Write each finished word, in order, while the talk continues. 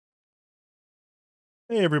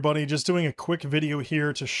Hey everybody, just doing a quick video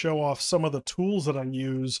here to show off some of the tools that I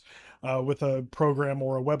use with a program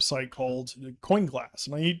or a website called Coinglass.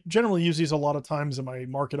 And I generally use these a lot of times in my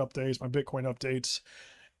market updates, my Bitcoin updates,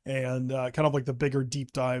 and kind of like the bigger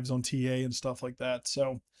deep dives on TA and stuff like that.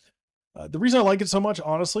 So the reason I like it so much,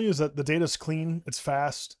 honestly, is that the data's clean, it's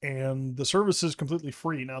fast, and the service is completely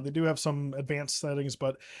free. Now, they do have some advanced settings,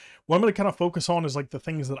 but what I'm going to kind of focus on is like the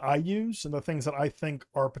things that I use and the things that I think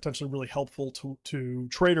are potentially really helpful to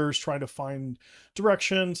traders trying to find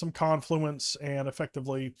direction, some confluence, and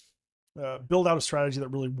effectively build out a strategy that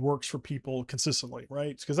really works for people consistently,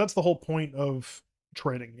 right? Because that's the whole point of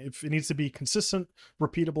trading. If it needs to be consistent,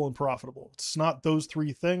 repeatable, and profitable. It's not those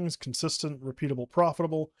three things: consistent, repeatable,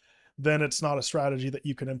 profitable, then it's not a strategy that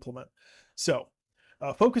you can implement. So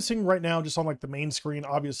focusing right now just on like the main screen,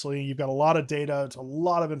 obviously you've got a lot of data, it's a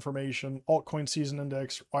lot of information: altcoin season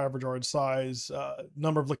index, average order size,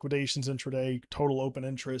 number of liquidations intraday, total open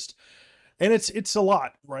interest. And it's a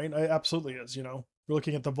lot, right? It absolutely is. We're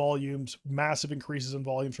looking at the volumes, massive increases in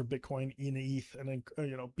volumes for Bitcoin, in ETH, and then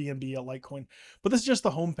BNB at Litecoin. But this is just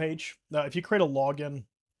the homepage. If you create a login,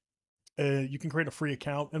 you can create a free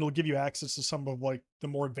account and it'll give you access to some of like the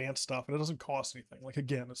more advanced stuff, and it doesn't cost anything. Like,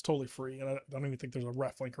 again, it's totally free, and I don't even think there's a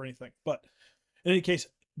ref link or anything. But in any case,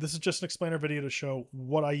 this is just an explainer video to show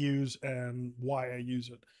what I use and why I use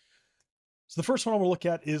it. So the first one I want to look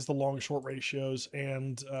at is the long short ratios.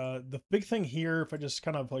 And the big thing here, if I just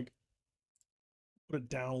kind of like put it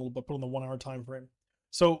down a little bit, put on the 1 hour time frame.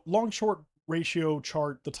 So long short ratio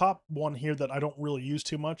chart, the top one here that I don't really use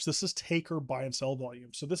too much, this is taker buy and sell volume.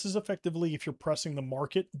 So this is effectively if you're pressing the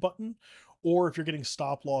market button, or if you're getting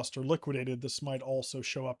stop lossed or liquidated, this might also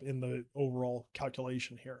show up in the overall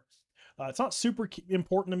calculation here. It's not super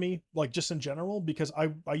important to me, like just in general, because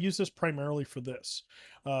I use this primarily for this.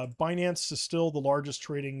 Binance is still the largest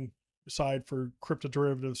trading side for crypto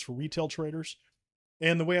derivatives for retail traders.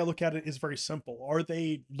 And the way I look at it is very simple. Are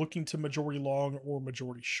they looking to majority long or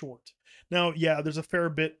majority short? Now, yeah, there's a fair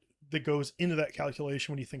bit that goes into that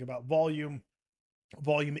calculation when you think about volume.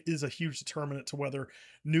 Volume is a huge determinant to whether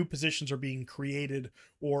new positions are being created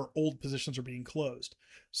or old positions are being closed.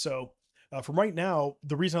 So from right now,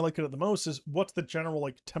 the reason I like it the most is what's the general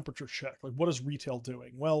like temperature check? Like, what is retail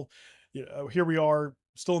doing? Well, here we are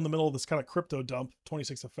still in the middle of this kind of crypto dump.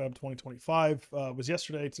 26th of Feb 2025 was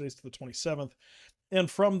yesterday. Today's to the 27th. And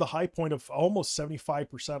from the high point of almost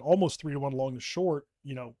 75%, almost 3-to-1 long to short,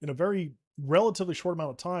 in a very relatively short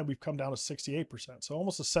amount of time, we've come down to 68%. So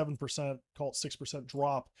almost a 7%, call it 6%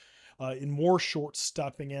 drop in more shorts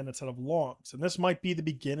stepping in instead of longs. And this might be the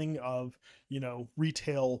beginning of,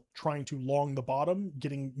 retail trying to long the bottom,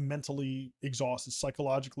 getting mentally exhausted,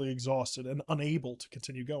 psychologically exhausted, and unable to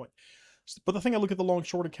continue going. But the thing I look at the long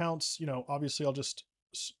short accounts, obviously I'll just,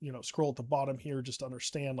 scroll at the bottom here just to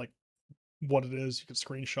understand like what it is. You can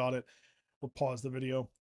screenshot it or pause the video.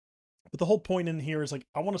 But the whole point in here is like,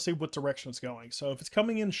 I want to say what direction it's going. So if it's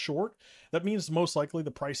coming in short, that means most likely the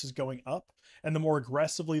price is going up. And the more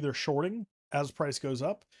aggressively they're shorting as price goes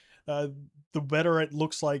up, the better it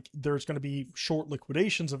looks like there's going to be short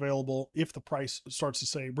liquidations available if the price starts to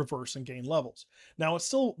say reverse and gain levels. Now, it's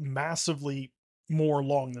still massively more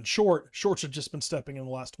long than short. Shorts have just been stepping in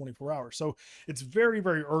the last 24 hours. So it's very,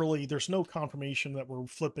 very early. There's no confirmation that we're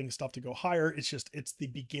flipping stuff to go higher. It's the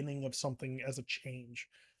beginning of something as a change.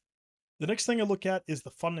 The next thing I look at is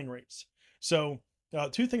the funding rates. So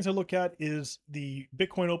two things I look at is the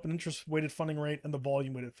Bitcoin open interest weighted funding rate and the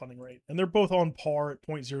volume weighted funding rate. And they're both on par at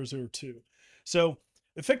 0.002. So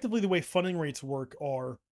effectively the way funding rates work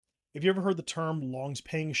are, have you ever heard the term longs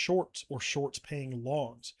paying shorts or shorts paying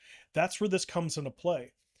longs? That's where this comes into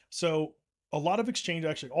play. So a lot of exchange,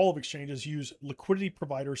 actually all of exchanges, use liquidity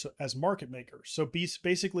providers as market makers. So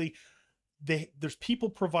basically there's people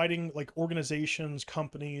providing, like organizations,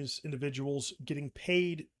 companies, individuals getting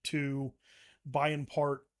paid to, by in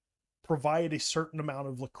part, provide a certain amount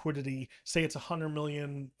of liquidity. Say it's $100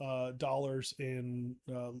 million in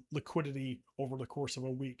liquidity over the course of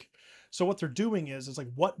a week. So what they're doing is like,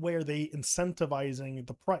 what way are they incentivizing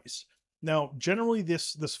the price? Now, generally,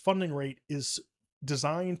 this funding rate is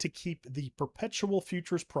designed to keep the perpetual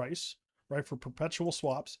futures price, right, for perpetual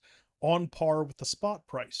swaps, on par with the spot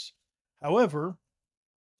price. However,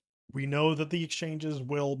 we know that the exchanges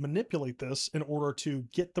will manipulate this in order to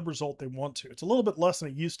get the result they want to. It's a little bit less than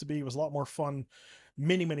it used to be. It was a lot more fun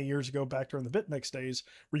many, many years ago, back during the BitMEX days,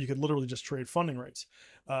 where you could literally just trade funding rates.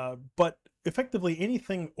 But effectively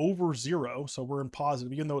anything over zero, so we're in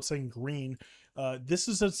positive, even though it's saying green, this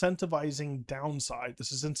is incentivizing downside.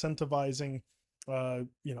 This is incentivizing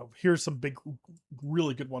Here's some big,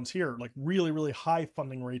 really good ones here, like really, really high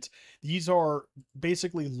funding rates. These are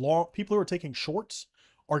basically long people who are taking shorts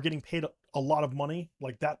are getting paid a lot of money,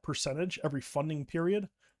 like that percentage every funding period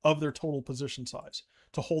of their total position size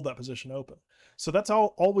to hold that position open. So that's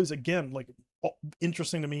always, again, like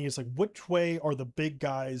interesting to me is like which way are the big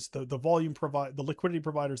guys, the volume provide, the liquidity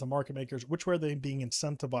providers, the market makers, which way are they being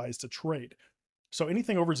incentivized to trade? So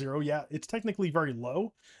anything over zero, yeah, it's technically very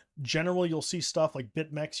low. Generally, you'll see stuff like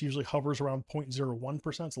BitMEX usually hovers around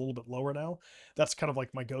 0.01%. It's a little bit lower now. That's kind of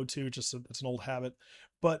like my go-to, it's an old habit.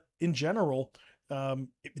 But in general,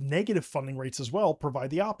 negative funding rates as well provide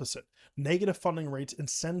the opposite. Negative funding rates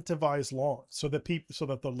incentivize long, so that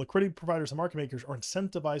the liquidity providers and market makers are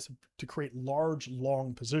incentivized to create large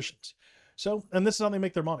long positions. So, and this is how they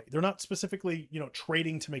make their money. They're not specifically,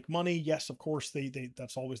 trading to make money. Yes, of course, they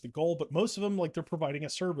that's always the goal, but most of them, like, they're providing a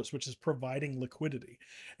service, which is providing liquidity.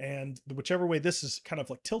 And whichever way this is kind of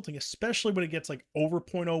like tilting, especially when it gets like over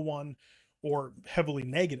 0.01 or heavily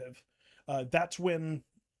negative, that's when,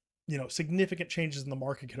 significant changes in the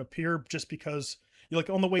market can appear, just because you're like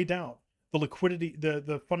on the way down, the liquidity,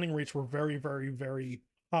 the funding rates were very, very, very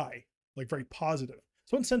high, like very positive.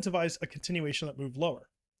 So incentivize a continuation that moved lower.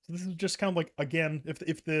 So this is just kind of like, again,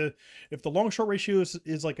 if the long short ratio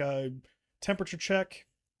is like a temperature check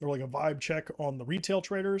or like a vibe check on the retail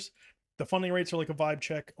traders, the funding rates are like a vibe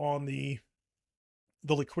check on the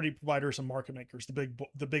liquidity providers and market makers,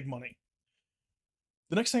 the big money.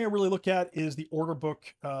 The next thing I really look at is the order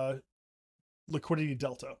book liquidity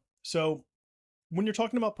delta. So when you're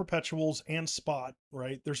talking about perpetuals and spot,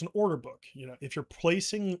 right, there's an order book. If you're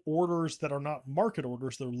placing orders that are not market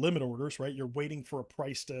orders, they're limit orders, right? You're waiting for a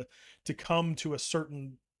price to come to a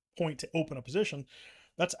certain point to open a position.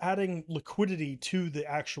 That's adding liquidity to the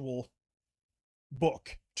actual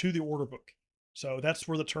book, to the order book. So that's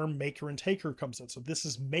where the term maker and taker comes in. So this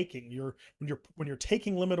is making. When you're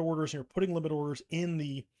taking limit orders and you're putting limit orders in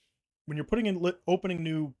the when you're putting in opening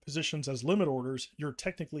new positions as limit orders, you're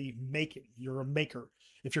technically making. You're a maker.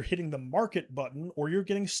 If you're hitting the market button or you're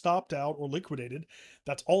getting stopped out or liquidated,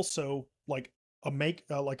 that's also like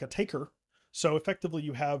like a taker. So effectively,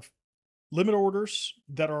 you have limit orders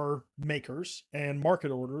that are makers and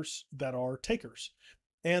market orders that are takers.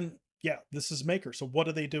 And yeah, this is maker. So what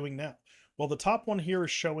are they doing now? Well, the top one here is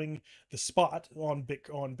showing the spot on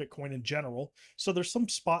Bitcoin in general. So there's some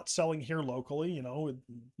spot selling here locally.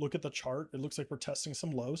 Look at the chart. It looks like we're testing some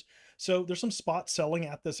lows. So there's some spot selling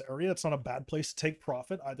at this area. It's not a bad place to take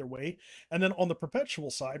profit either way. And then on the perpetual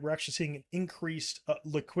side, we're actually seeing an increased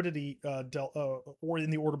liquidity or in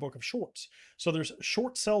the order book of shorts. So there's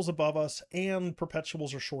short sells above us and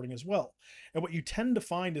perpetuals are shorting as well. And what you tend to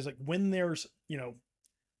find is like when there's,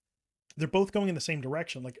 they're both going in the same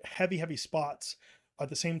direction, like heavy, heavy spots at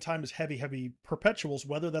the same time as heavy, heavy perpetuals,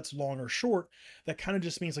 whether that's long or short, that kind of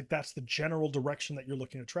just means like that's the general direction that you're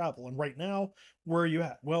looking to travel. And right now, where are you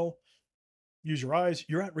at? Well, use your eyes,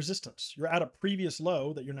 you're at resistance. You're at a previous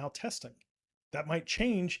low that you're now testing. That might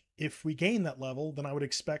change if we gain that level. Then I would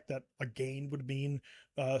expect that a gain would mean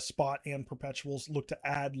spot and perpetuals look to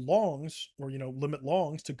add longs or, limit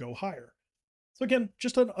longs to go higher. So again,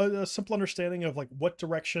 just a simple understanding of like what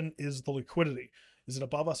direction is the liquidity. Is it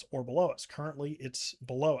above us or below us? Currently, it's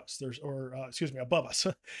below us. Excuse me, above us.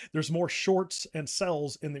 There's more shorts and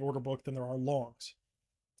sells in the order book than there are longs.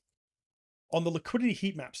 On the liquidity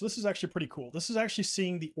heat map, so this is actually pretty cool. This is actually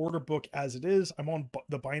seeing the order book as it is. I'm on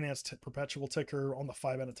the Binance perpetual ticker on the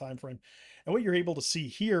 5-minute time frame, and what you're able to see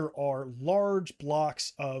here are large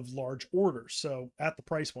blocks of large orders. So at the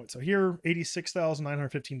price point, so here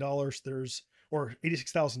 $86,915. There's or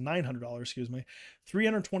 $86,900, excuse me,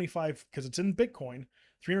 325 because it's in Bitcoin.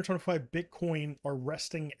 325 Bitcoin are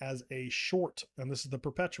resting as a short, and this is the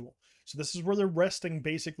perpetual. So this is where they're resting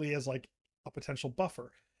basically as like a potential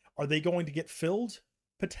buffer. Are they going to get filled?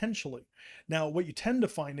 Potentially. Now, what you tend to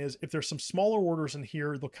find is if there's some smaller orders in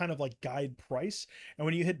here, they'll kind of like guide price. And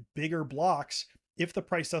when you hit bigger blocks, if the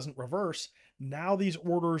price doesn't reverse, now these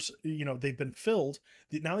orders, they've been filled.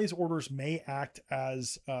 Now these orders may act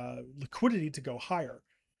as liquidity to go higher.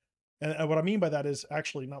 And what I mean by that is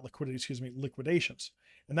actually not liquidity, excuse me, liquidations.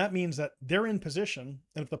 And that means that they're in position,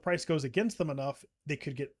 and if the price goes against them enough, they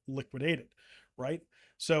could get liquidated, right?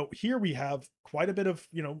 So here we have quite a bit of,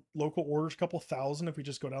 local orders, a couple thousand if we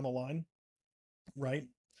just go down the line, right?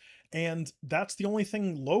 And that's the only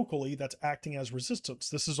thing locally that's acting as resistance.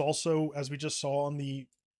 This is also, as we just saw on the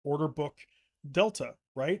order book delta,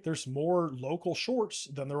 right? There's more local shorts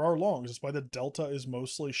than there are longs. That's why the delta is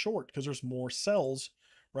mostly short, because there's more sells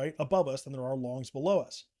right above us than there are longs below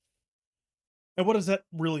us. And what does that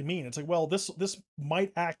really mean? It's like, well, this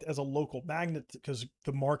might act as a local magnet because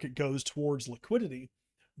the market goes towards liquidity,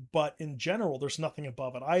 but in general, there's nothing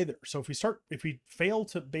above it either. So if we fail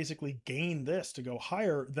to basically gain this to go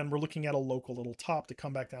higher, then we're looking at a local little top to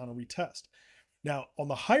come back down and retest. Now, on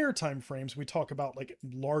the higher time frames, we talk about like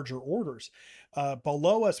larger orders.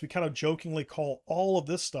 Below us, we kind of jokingly call all of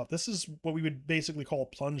this stuff. This is what we would basically call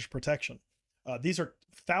plunge protection. These are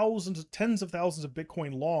thousands, tens of thousands of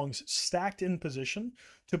Bitcoin longs stacked in position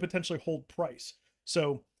to potentially hold price.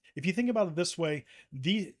 So if you think about it this way,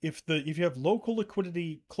 if you have local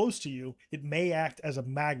liquidity close to you, it may act as a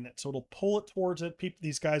magnet. So it'll pull it towards it.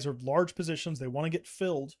 These guys are large positions. They want to get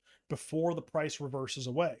filled before the price reverses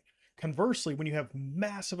away. Conversely, when you have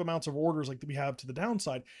massive amounts of orders like we have to the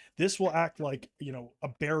downside, this will act like, a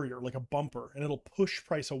barrier, like a bumper, and it'll push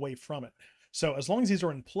price away from it. So as long as these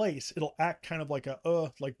are in place, it'll act kind of like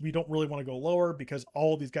like we don't really want to go lower because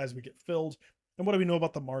all of these guys would get filled. And what do we know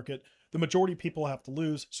about the market? The majority of people have to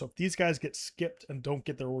lose. So if these guys get skipped and don't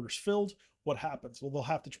get their orders filled, what happens? Well, they'll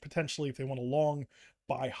have to potentially, if they want to long,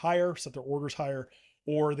 buy higher, set their orders higher,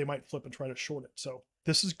 or they might flip and try to short it. So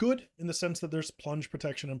this is good in the sense that there's plunge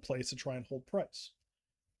protection in place to try and hold price.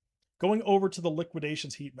 Going over to the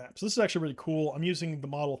liquidations heat map. So this is actually really cool. I'm using the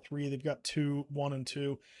Model 3. They've got 2, 1, and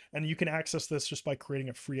 2, and you can access this just by creating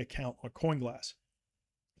a free account on Coinglass.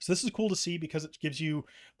 So this is cool to see because it gives you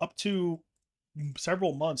up to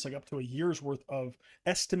several months, like up to a year's worth of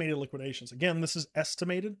estimated liquidations. Again, this is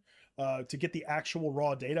estimated to get the actual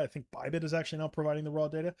raw data. I think Bybit is actually now providing the raw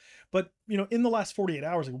data. But in the last 48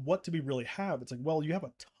 hours, like what do we really have? It's like, well, you have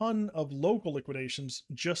a ton of local liquidations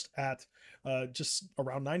just at just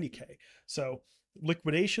around 90K. So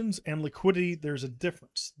liquidations and liquidity, there's a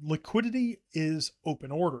difference. Liquidity is open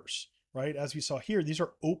orders, right? As we saw here, these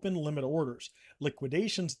are open limit orders.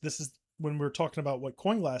 Liquidations, this is when we're talking about what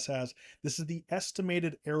Coinglass has, this is the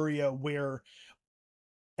estimated area where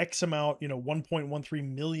X amount,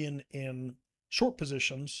 1.13 million in short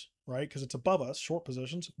positions, right? Because it's above us, short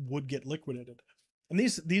positions would get liquidated. And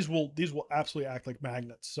these will absolutely act like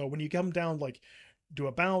magnets. So when you come down, like, do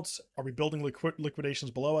a bounce, are we building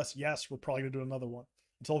liquidations below us? Yes, we're probably gonna do another one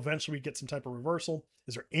until eventually we get some type of reversal.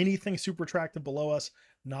 Is there anything super attractive below us?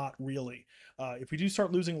 Not really. If we do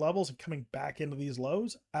start losing levels and coming back into these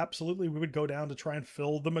lows, absolutely we would go down to try and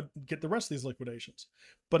fill them and get the rest of these liquidations.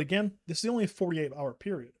 But again, this is only a 48-hour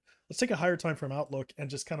period. Let's take a higher time frame outlook and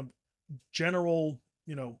just kind of general,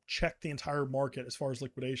 check the entire market as far as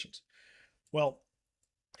liquidations. Well,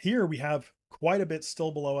 here we have quite a bit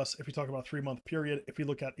still below us if we talk about 3-month period. If we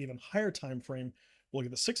look at even higher time frame, we'll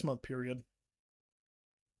look at the 6-month period.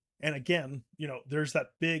 And again, there's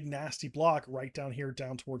that big nasty block right down here,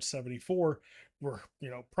 down towards 74, where,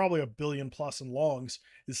 probably a billion plus in longs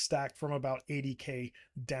is stacked from about 80K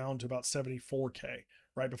down to about 74K,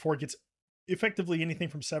 right? Before it gets effectively anything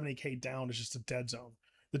from 70K down is just a dead zone.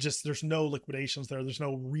 There's no liquidations there. There's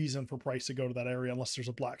no reason for price to go to that area unless there's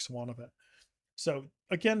a black swan event. So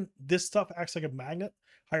again, this stuff acts like a magnet,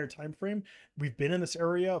 higher time frame. We've been in this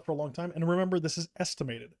area for a long time. And remember, this is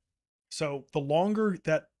estimated. So the longer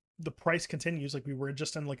that the price continues, like we were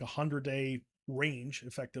just in like 100-day range,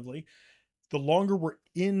 effectively, the longer we're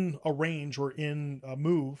in a range or in a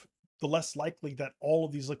move, the less likely that all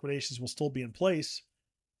of these liquidations will still be in place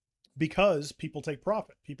because people take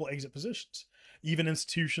profit, people exit positions, even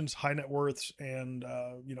institutions, high net worths, and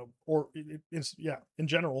in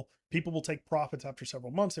general, people will take profits after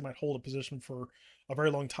several months. They might hold a position for a very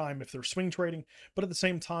long time if they're swing trading, but at the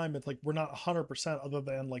same time, it's like we're not 100% other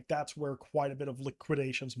than like that's where quite a bit of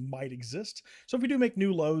liquidations might exist. So if we do make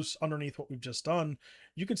new lows underneath what we've just done,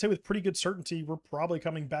 you can say with pretty good certainty we're probably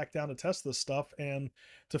coming back down to test this stuff and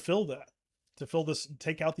to fill that to fill this,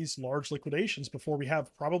 take out these large liquidations before we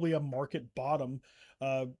have probably a market bottom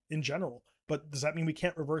in general. But does that mean we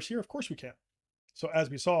can't reverse here? Of course we can. So as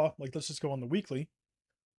we saw, like let's just go on the weekly,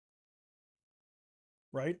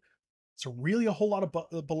 right? So really a whole lot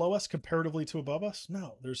of below us comparatively to above us?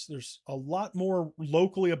 No, there's a lot more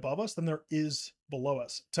locally above us than there is below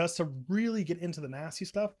us. To us to really get into the nasty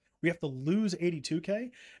stuff, we have to lose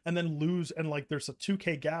 82K and then lose, and like there's a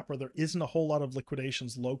 2K gap where there isn't a whole lot of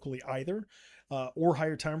liquidations locally either, or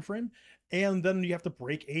higher time frame. And then you have to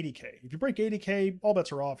break 80K. If you break 80K, all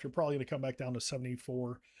bets are off. You're probably going to come back down to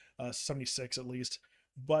 74, 76 at least.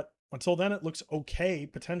 But until then, it looks okay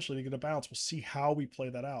potentially to get a bounce. We'll see how we play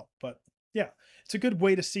that out. But yeah, it's a good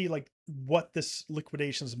way to see like what this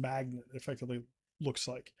liquidations magnet effectively looks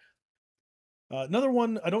like. Another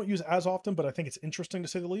one I don't use as often, but I think it's interesting to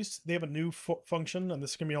say the least. They have a new function, and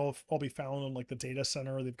this can be all be found on like the data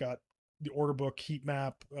center. They've got the order book heat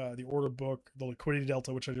map, the order book, the liquidity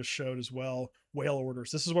delta, which I just showed as well, whale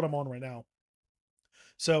orders. This is what I'm on right now.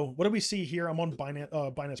 So what do we see here? I'm on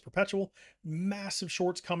Binance Perpetual. Massive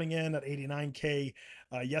shorts coming in at 89K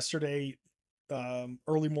yesterday,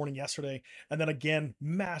 early morning yesterday, and then again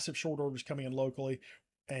massive short orders coming in locally.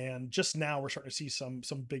 And just now we're starting to see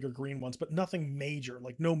some bigger green ones, but nothing major,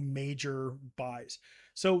 like no major buys.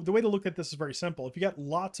 So the way to look at this is very simple. If you got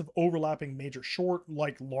lots of overlapping major short,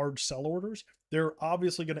 like large sell orders, they're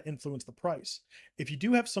obviously going to influence the price. If you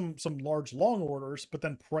do have some large long orders, but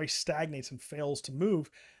then price stagnates and fails to move,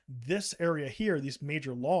 this area here, these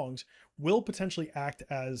major longs, will potentially act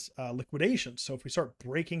as liquidation. So if we start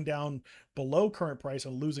breaking down below current price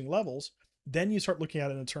and losing levels, then you start looking at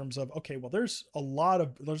it in terms of, okay, well, there's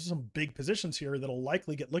some big positions here that'll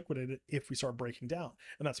likely get liquidated if we start breaking down.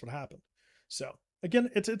 And that's what happened. So again,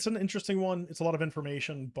 it's an interesting one. It's a lot of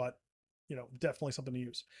information, but definitely something to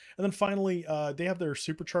use. And then finally, they have their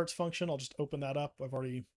super charts function. I'll just open that up. I've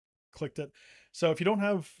already clicked it. So if you don't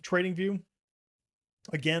have TradingView,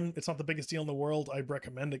 again, it's not the biggest deal in the world. I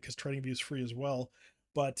recommend it because TradingView is free as well.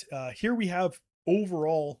 But here we have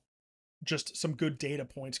overall just some good data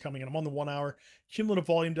points coming in. I'm on the 1 hour cumulative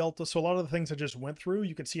volume delta. So a lot of the things I just went through,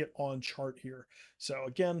 you can see it on chart here. So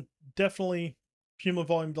again, definitely cumulative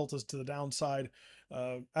volume deltas to the downside,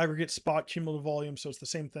 aggregate spot cumulative volume. So it's the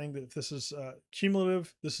same thing that if this is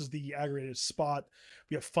cumulative, this is the aggregated spot.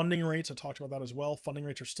 We have funding rates. I talked about that as well. Funding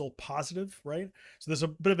rates are still positive, right? So there's a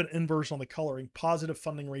bit of an inversion on the coloring. Positive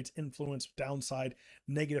funding rates influence downside,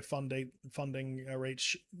 negative funding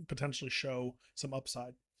rates potentially show some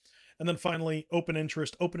upside. And then finally, open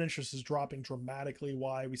interest. Open interest is dropping dramatically.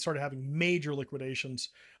 Why? We started having major liquidations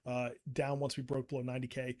down once we broke below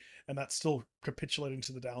 90K, and that's still capitulating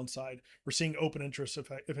to the downside. We're seeing open interest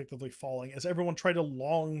effectively falling as everyone tried to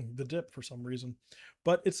long the dip for some reason.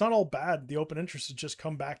 But it's not all bad. The open interest has just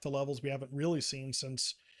come back to levels we haven't really seen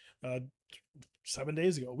since 7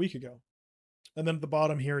 days ago, a week ago. And then at the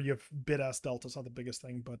bottom here, you have bid-ask delta. It's not the biggest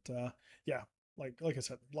thing, but yeah, like I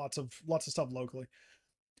said, lots of stuff locally.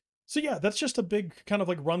 So yeah, that's just a big kind of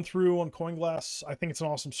like run through on Coinglass. I think it's an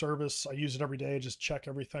awesome service. I use it every day, just check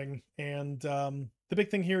everything. And the big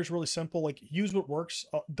thing here is really simple. Like, use what works.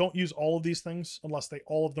 Don't use all of these things unless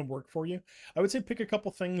all of them work for you. I would say pick a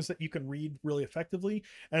couple things that you can read really effectively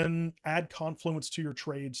and add confluence to your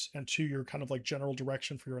trades and to your kind of like general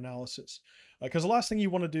direction for your analysis. Because the last thing you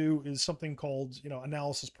want to do is something called,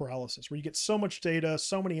 analysis paralysis, where you get so much data,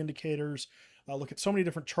 so many indicators, look at so many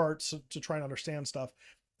different charts to try and understand stuff,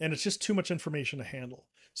 and it's just too much information to handle.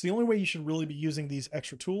 So the only way you should really be using these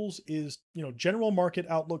extra tools is, general market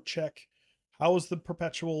outlook check. How is the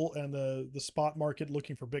perpetual and the spot market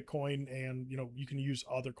looking for Bitcoin? And, you can use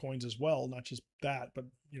other coins as well, not just that, but,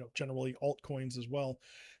 generally altcoins as well.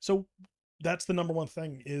 So that's the number one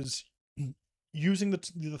thing, is using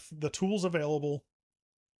the tools available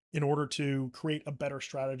in order to create a better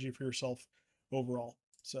strategy for yourself overall.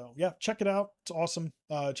 So yeah, check it out. It's awesome.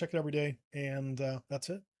 Check it every day. And that's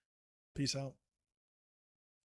it. Peace out.